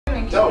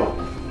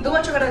Do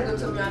what you gotta do,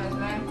 to be honest,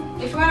 man.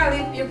 If you wanna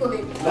leave, you can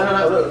leave. No.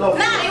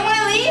 Nah, you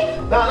wanna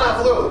leave?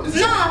 Nah, for real.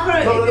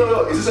 For real. No.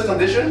 Is this a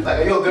condition? Like,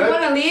 are you good? You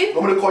wanna leave?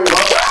 Want me to call you up?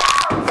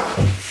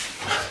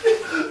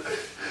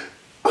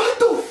 What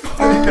the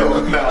fuck? Yo,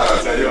 nah,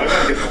 son, yo, I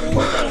gotta get the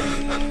fuck out of here.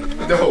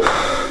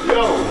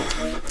 Yo.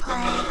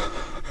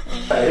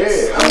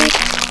 Hey,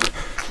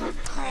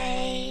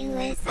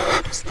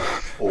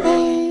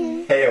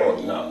 oh, hell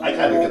no. I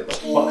gotta get the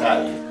fuck out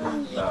of here.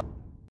 Nah.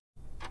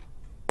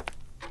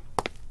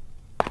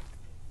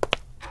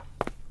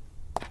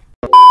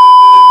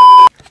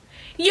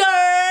 Yo,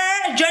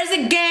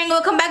 Jersey gang,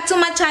 welcome back to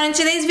my channel. In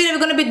today's video, we're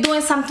gonna be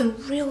doing something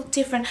real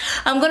different.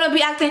 I'm gonna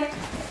be acting.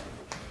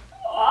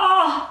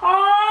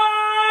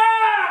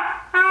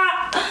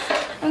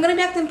 I'm gonna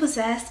be acting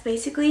possessed,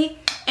 basically.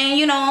 And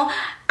you know,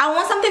 I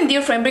want something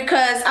different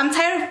because I'm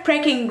tired of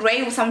pranking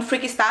Gray with some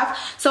freaky stuff.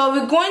 So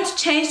we're going to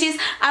change this.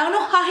 I don't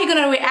know how he's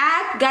gonna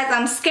react, guys.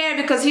 I'm scared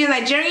because he's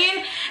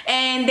Nigerian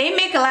and they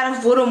make a lot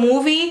of voodoo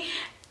movie.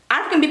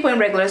 African people in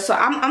regular, so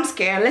I'm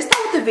scared. Let's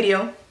start with the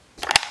video.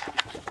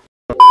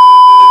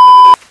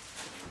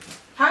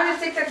 How is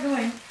TikTok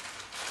doing?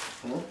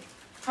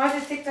 How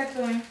is TikTok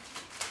doing?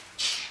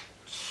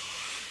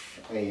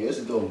 I mean, yours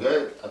is doing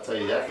good. I'll tell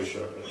you that for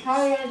sure.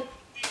 How are you?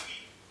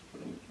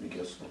 Let me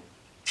guess some.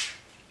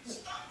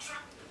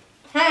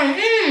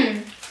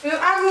 You're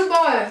an ugly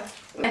boy.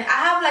 And I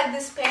have like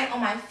this pain on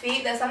my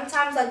feet that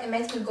sometimes like it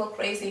makes me go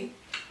crazy.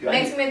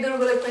 Makes me do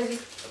really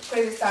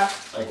crazy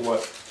stuff. Like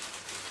what?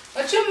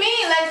 What you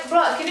mean? Like,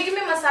 bro, can you give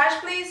me a massage,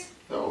 please?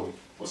 No.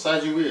 What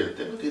size you wear?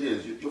 Look at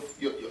this.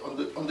 You're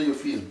under your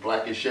feet is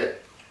black as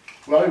shit.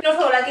 Right? No,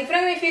 bro, like if you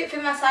don't give me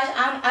feet massage,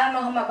 I don't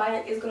know how my body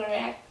is gonna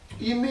react. What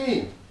do you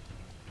mean?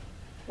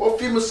 What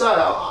feet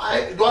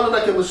massage? Do I look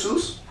like a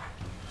masseuse?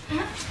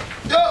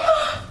 Yo!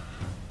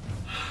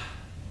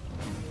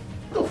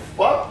 What the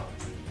fuck?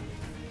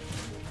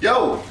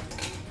 Yo!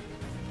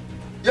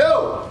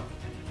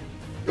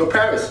 Yo,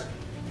 Paris.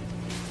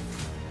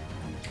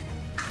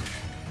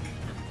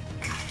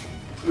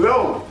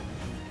 Yo!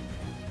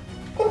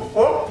 What the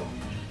fuck?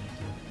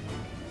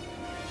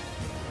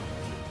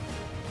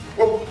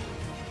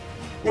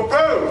 What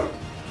Paris?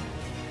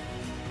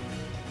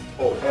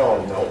 Oh, hell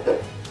no.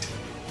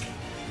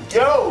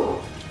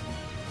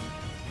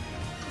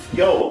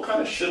 Yo, what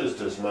kind of shit is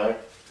this, man?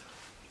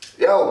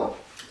 Yo,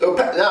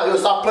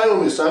 stop playing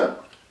with me, son.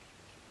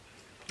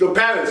 Yo,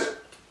 Paris.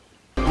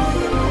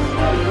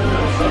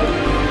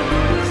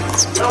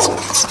 Yo.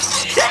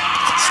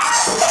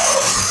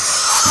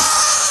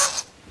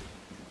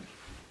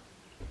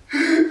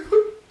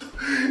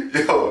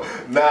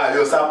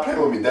 Yo, stop playing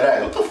with me,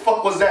 deadass. What the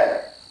fuck was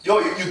that? Yo,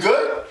 you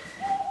good?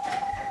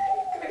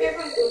 Can I get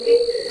some cookie?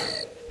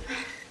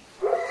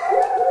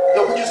 Yo,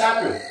 what just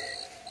happened?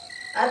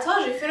 I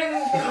told you, if you don't give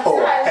me feet Oh,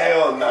 massage.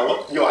 hell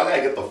no. Yo, I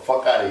gotta get the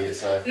fuck out of here,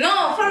 son.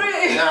 No, for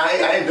real. Nah,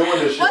 I ain't doing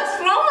this shit. What's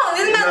wrong?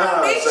 This is my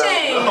condition.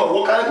 Son. No,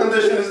 what kind of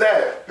condition is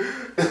that?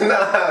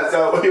 Nah,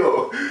 so,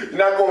 yo, you're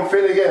not gonna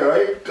fit again,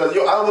 right? Because,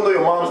 yo, I don't know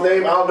your mom's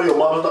name. I don't know your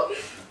mom's name.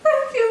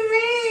 What do you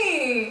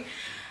mean?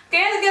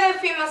 Can I just get a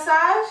feet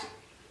massage?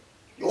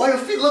 Yo, why your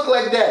feet look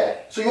like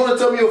that? So you wanna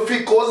tell me your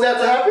feet caused that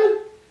to happen?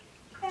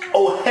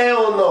 Oh,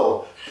 hell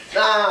no.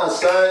 Nah,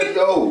 son,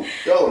 yo,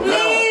 nah.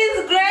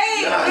 Please,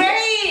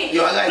 great.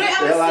 Yo, I gotta get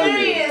the hell out of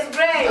here.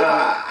 Great.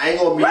 Nah, I ain't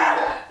gonna be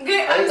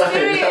here. Great, I'm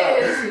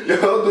serious. Yo,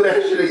 don't do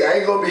that shit again. I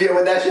ain't gonna be here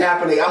when that shit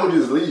happening. I'ma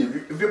just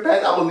leave. If you're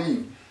past, I'ma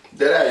leave.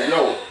 Deadass,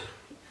 no.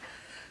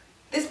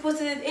 This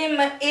pussy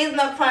is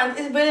my pump.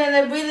 It's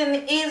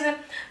breathing easy.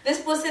 This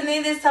pussy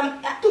needs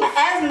some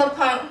asthma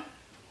pump.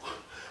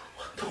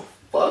 What the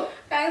fuck?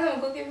 Can I get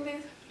some cookie,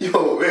 please?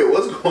 Yo, wait,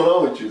 what's going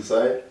on with you,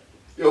 son?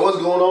 Yo, what's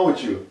going on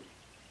with you?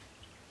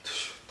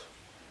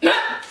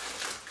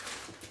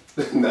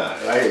 Nah,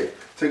 right here.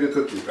 Take a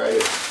cookie, right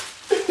here.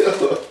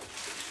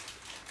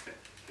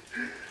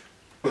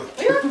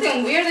 You're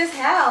acting weird as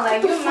hell.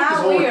 Like, you're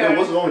not weird. Yo,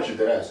 what's wrong with you,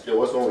 deadass? Yo,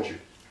 what's wrong with you?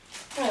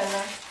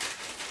 Whatever.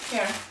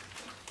 Here.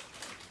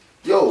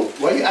 Yo,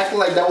 why you acting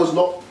like that was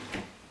no...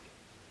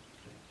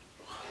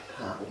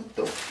 Nah, what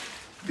the...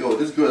 Yo,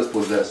 this girl is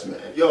possessed,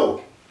 man.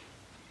 Yo,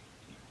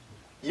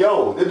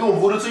 they doing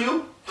voodoo to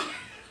you?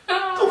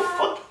 What the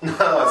fuck?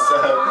 Nah,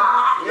 son.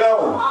 Yo.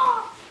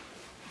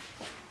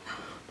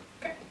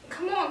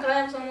 Come on, can I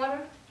have some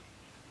water?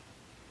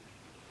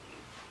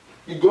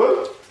 You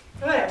good?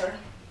 Whatever.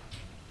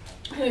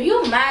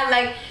 You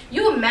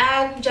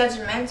mad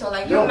judgmental,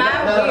 like you're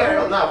mad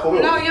weird. Nah, for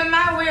real. No, you're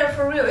mad weird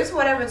for real. It's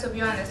whatever, to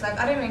be honest. Like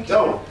I don't even care.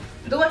 Yo.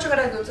 Do what you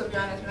gotta do, to be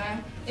honest,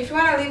 man. If you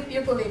wanna leave,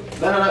 you can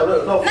leave. No. Nah,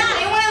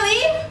 you wanna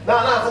leave?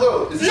 Nah, for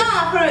real.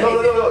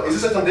 For real. No.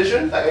 Is this a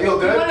condition? Like, are you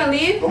good? You wanna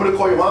leave? Want me to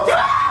call your mom?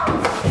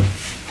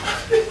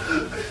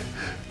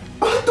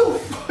 What the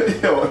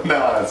fuck? Yo,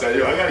 nah, son.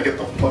 Yo, I gotta get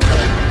the fuck out of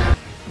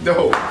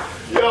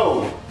here. Yo.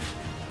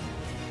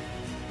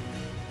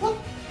 What?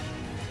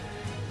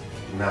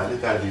 Nah, this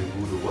gotta be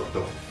voodoo. What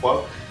the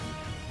fuck?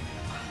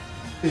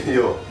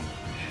 Yo.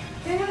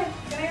 Can I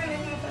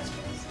leave my first,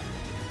 please?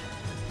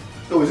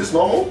 Yo, is this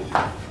normal?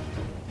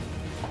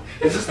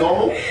 Is this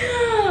normal? Oh,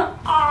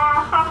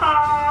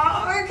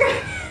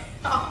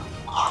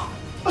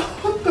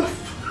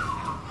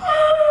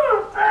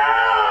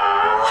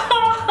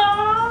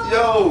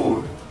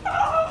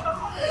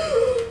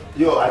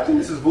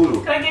 think this is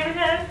voodoo. Can I give you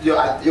head?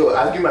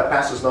 I'll give you my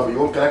pastor's number.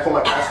 Can I call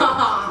my pastor?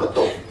 What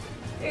the?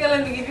 You gonna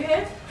let me give you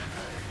head?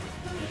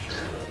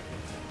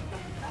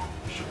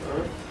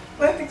 Sure.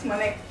 Let me fix my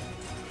neck.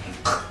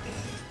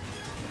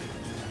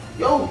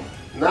 Yo,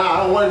 nah,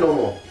 I don't want it no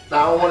more. Nah,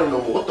 I don't want it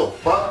no more. What the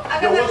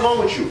fuck? Yo, what's wrong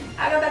with you?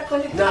 I got that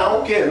question. Nah, I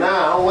don't care. Nah,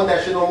 I don't want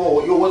that shit no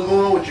more. Yo, what's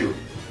going on with you?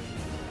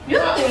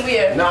 You're acting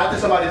weird. Nah, I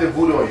think somebody did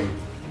voodoo on you.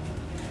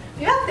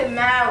 You're acting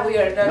mad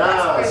weird. Though.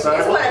 Nah, That's son.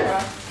 crazy. It's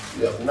whatever.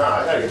 Yeah,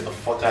 nah, I gotta get the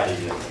fuck out of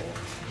here, man.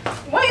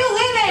 Where you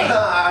leaving?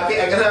 Nah,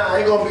 I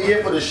ain't gonna be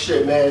here for this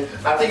shit, man.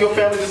 I think your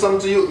family did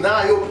something to you.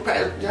 Nah,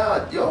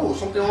 yo,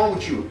 something wrong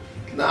with you.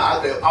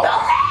 Nah,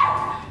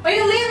 Where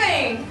you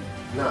leaving?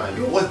 Nah,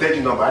 yo, what's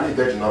Deji's number? I need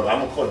Deji's number. I'm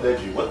gonna call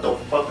Deji. What the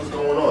fuck is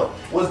going on?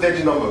 What's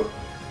Deji's number?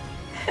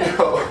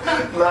 Yo,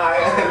 nah.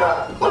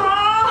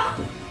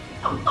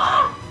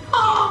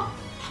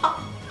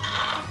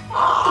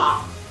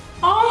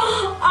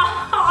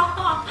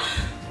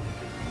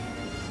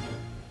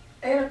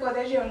 Are you gonna call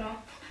Deji or no?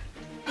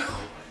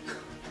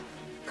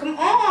 Come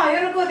on, you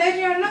gonna call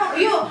Deji or no?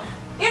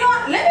 You know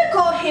what? Let me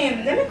call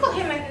him. Let me call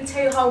him and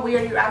tell you how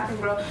weird you're acting,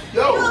 bro.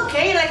 Yo. Are you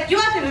okay? Like, you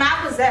acting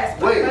mad possessed.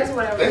 But Wait,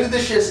 whatever. when did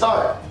this shit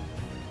start?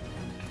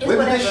 When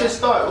did this shit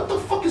start? What the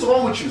fuck is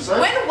wrong with you, son?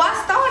 When what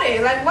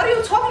started? Like, what are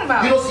you talking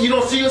about? You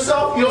don't see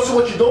yourself? You don't see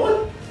what you're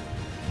doing?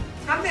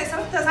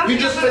 Something You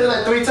just spent it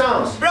like 3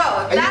 times.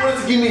 Bro, and you wanted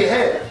to give me a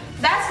head.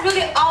 That's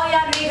really all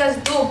y'all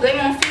niggas do. Blame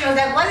on females.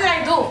 Like, what did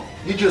I do?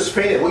 You just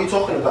fainted. What are you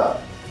talking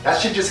about? That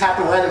shit just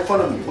happened right in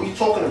front of me. What are you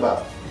talking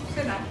about?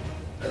 Sit down.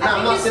 Nah,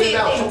 I'm not sitting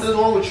down. Something's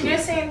wrong with you. You're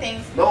saying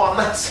things. No, I'm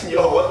not seeing.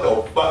 Yo, what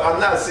the fuck? I'm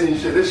not seeing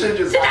shit. This shit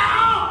just. Sit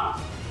down!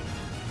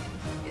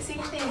 You're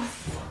saying things.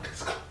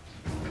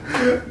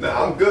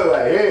 Nah, I'm good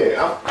right here.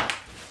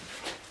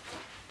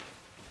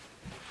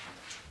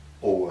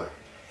 Oh,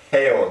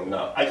 hell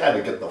no. I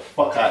gotta get the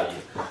fuck out of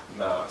here.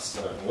 Nah,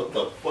 son. What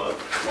the fuck?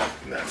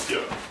 Nah,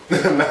 yo.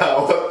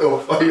 Nah, what the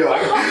fuck? Yo, I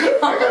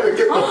gotta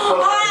get the fuck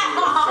out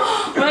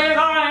of here. Where you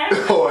going?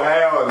 Oh,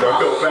 hell no.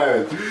 Yo, man.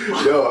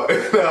 Yo,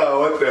 nah,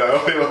 what the hell?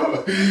 Yo.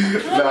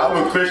 Nah, I'm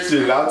a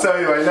Christian. I'll tell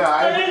you right now.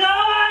 Where you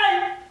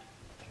going?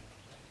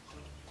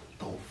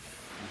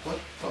 What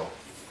the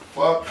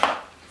fuck?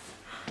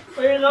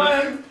 Where you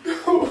going?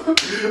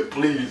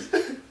 Please.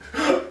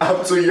 I'm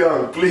too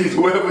young. Please,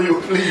 whoever you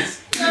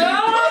please. Chill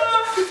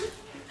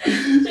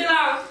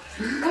out.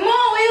 Come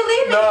on, where you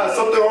leaving? Nah,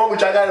 something wrong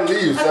with you. I gotta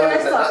leave. Okay,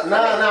 let's talk. Nah,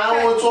 I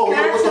don't want to talk. Yo,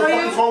 what the fuck you?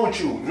 is wrong with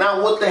you?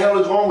 Nah, what the hell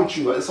is wrong with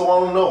you? That's all I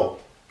want to know.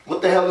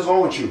 What the hell is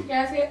wrong with you? Can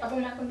I tell you about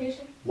my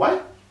condition?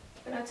 What?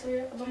 Can I tell you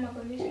about my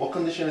condition? What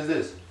condition is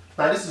this?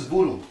 Nah, this is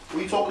voodoo. What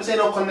are you talking? This ain't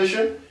no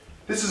condition.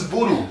 This is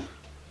voodoo.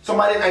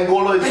 Somebody in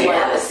Angola is Can you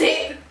like... have a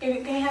seat? Can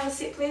you have a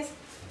seat, please?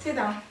 Sit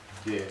down.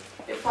 Yeah.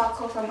 Before I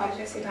call somebody,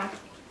 just sit down.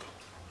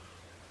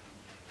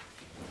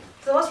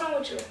 So what's wrong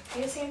with you? Are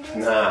you seeing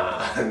things?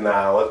 Nah, you're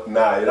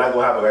not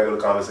gonna have a regular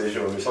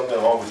conversation with me. Something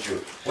wrong with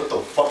you. What the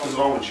fuck is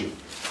wrong with you?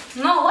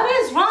 No, what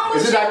is wrong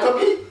with you? Is it that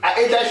cookie? I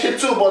ate that shit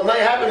too, but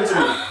nothing happening to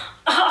me.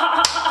 Hell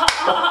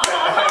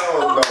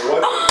no,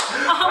 what?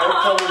 I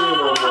ain't coming in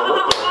no more.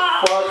 What the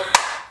fuck?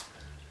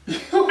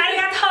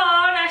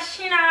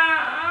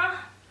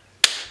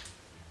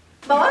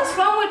 But what's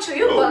wrong with you?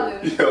 You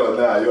bugging. Yo,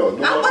 nah, yo,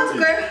 no I'm more about to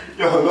cookie. clear.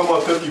 Yo, no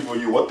more cookie for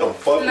you. What the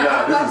fuck? Nah,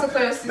 I'm about to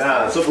clear your system.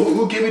 Nah, so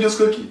who gave me this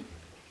cookie?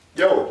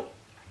 Yo,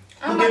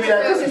 I'm who about gave me to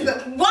that clear your cookie?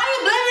 system. Why you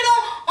blaming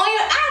on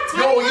your act?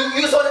 Yo,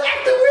 you saw the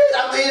acting weird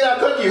after eating that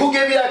cookie. Who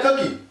gave me that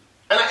cookie?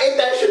 And I ate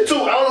that shit too.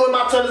 I don't know when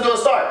my turn is gonna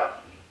start.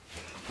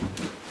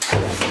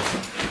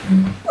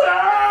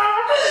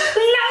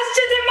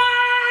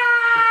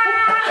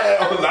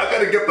 Hell, I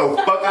gotta get the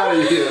fuck out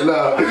of here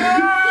now.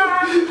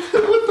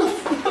 What the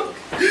fuck?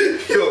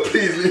 Yo,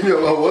 please leave me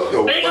alone. What the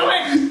fuck?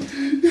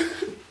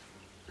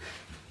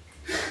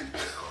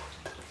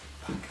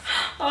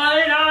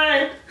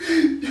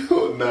 Yo,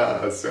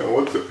 nah, son.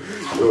 What the?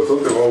 Yo,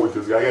 something wrong with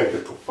this guy. I gotta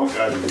get the fuck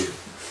out of here.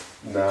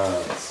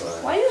 Nah,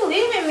 son. Why you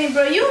leaving me,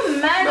 bro? You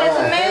mad as a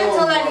man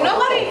to like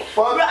nobody.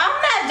 Bro,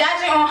 I'm not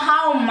judging on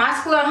how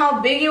muscular,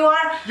 how big you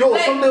are. Yo,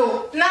 like,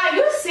 something. Nah,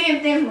 you're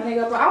seeing things, my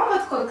nigga, bro. I'm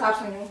about to call the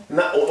cops on you.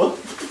 Nah, what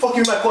the fuck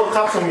you might call the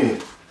cops on me?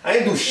 I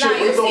ain't do shit. Nah, What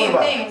you you're talking seeing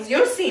about? things.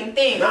 You're seeing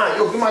things. Nah,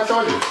 yo, give my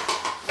charger.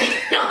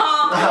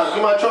 Nah,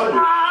 give my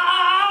charger.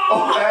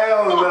 Oh,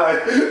 hell nah.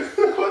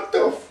 What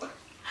the fuck?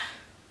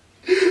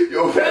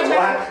 Yo, man,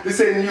 why? This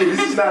ain't you.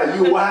 This is not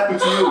you. What happened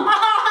to you?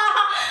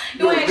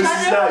 Yo, this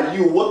is not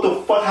you. What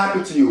the fuck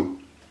happened to you?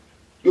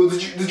 Yo,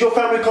 did your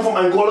family come from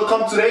Angola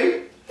come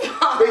today?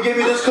 They gave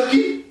you this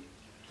cookie?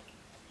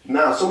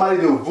 Nah, somebody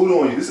did voodoo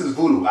on you. This is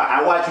voodoo.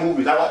 I watch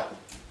movies.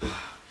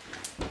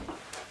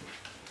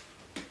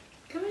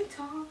 Can we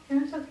talk? Can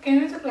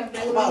we talk like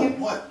that? Talk about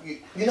what?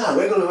 You're not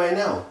regular right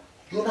now.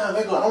 You're not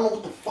regular. I don't know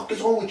what the fuck is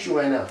wrong with you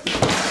right now.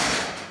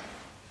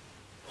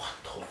 What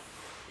the fuck?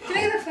 Can I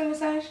get a foot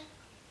massage?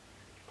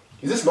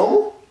 Is this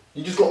normal?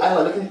 You just go out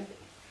like looking.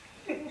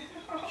 Yo,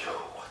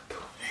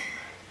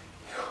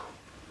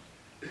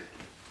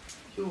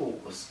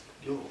 what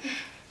the? Yo.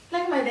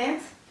 Like my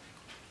dance?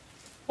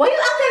 Why you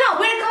acting out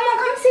weird? Come on,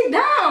 come sit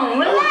down. on,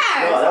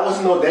 relax. No, that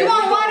wasn't no damn. You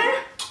want water?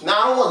 Nah,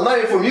 I don't want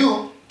nothing from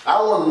you. I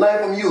don't want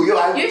nothing from you.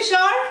 Yo, You sure?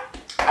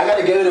 I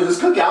gotta get rid of this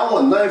cookie. I don't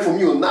want nothing from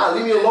you. Nah,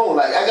 leave me alone.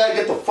 Like, I gotta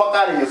get the fuck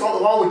out of here.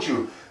 Something wrong with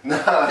you. Nah,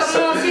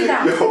 Come on, sit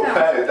down. Yo, Sit down.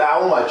 man, I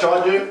want my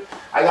charger.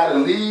 I gotta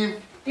leave.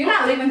 You're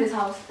not leaving this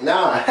house.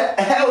 Nah,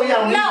 hell yeah,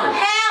 I'm leaving. No,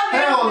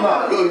 hell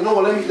no. Yo, you know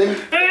what? Let me.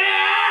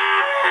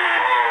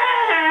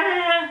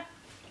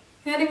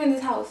 You're not leaving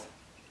this house.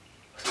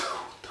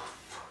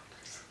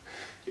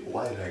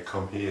 Why did I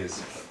come here?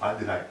 Why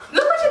did I come?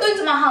 Look what you're doing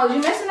to my house.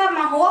 You're messing up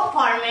my whole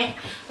apartment.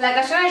 Like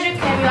as soon as you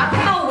came, you're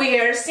acting all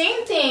weird,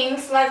 seeing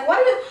things. Like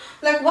what?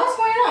 What's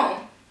going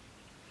on?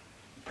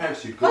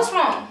 Paris, you good? What's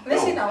wrong?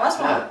 Let's sit down. What's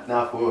wrong?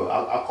 Nah, for real.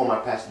 I'll call my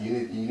pastor. You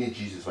need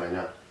Jesus right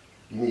now.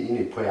 You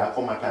need prayer. I'll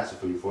call my pastor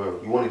for you, for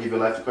real. You want to give your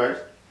life to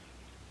Christ?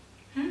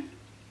 Hmm?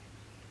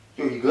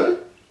 Yo, you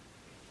good?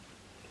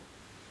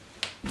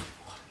 What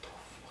the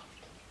fuck?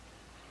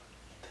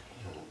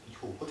 Damn.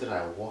 Yo, what did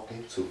I walk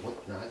into?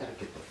 What? Nah, I gotta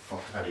get the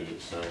fuck out of here,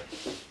 son.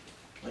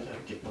 I gotta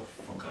get the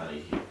fuck out of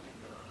here.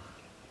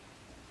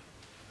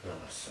 Nah,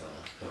 son.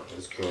 Nah,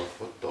 this girl,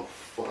 what the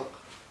fuck?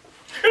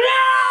 No!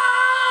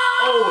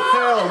 Oh,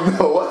 hell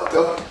no. What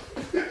the?